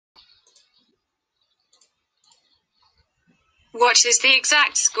Watches the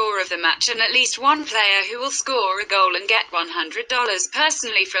exact score of the match and at least one player who will score a goal and get $100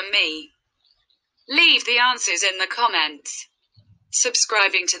 personally from me. Leave the answers in the comments.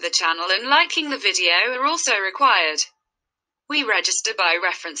 Subscribing to the channel and liking the video are also required. We register by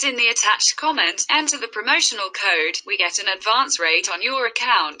reference in the attached comment. Enter the promotional code. We get an advance rate on your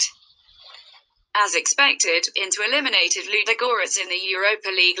account. As expected, Inter eliminated Ludogorets in the Europa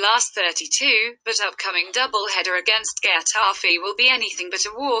League last 32, but upcoming double-header against Getafe will be anything but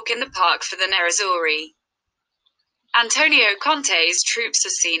a walk in the park for the Nerazzurri. Antonio Conte's troops are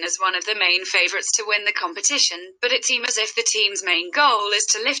seen as one of the main favourites to win the competition, but it seems as if the team's main goal is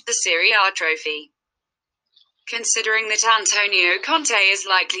to lift the Serie A trophy. Considering that Antonio Conte is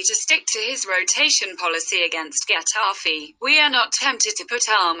likely to stick to his rotation policy against Getafe, we are not tempted to put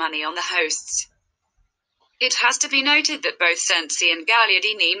our money on the hosts. It has to be noted that both Sensi and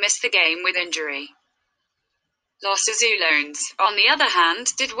Gagliardini missed the game with injury. Los Azulones, on the other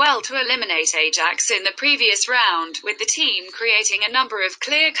hand, did well to eliminate Ajax in the previous round, with the team creating a number of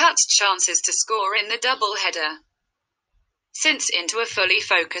clear-cut chances to score in the double-header. Since Inter are fully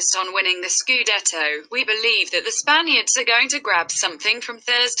focused on winning the Scudetto, we believe that the Spaniards are going to grab something from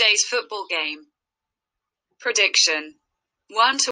Thursday's football game. Prediction: 1-1.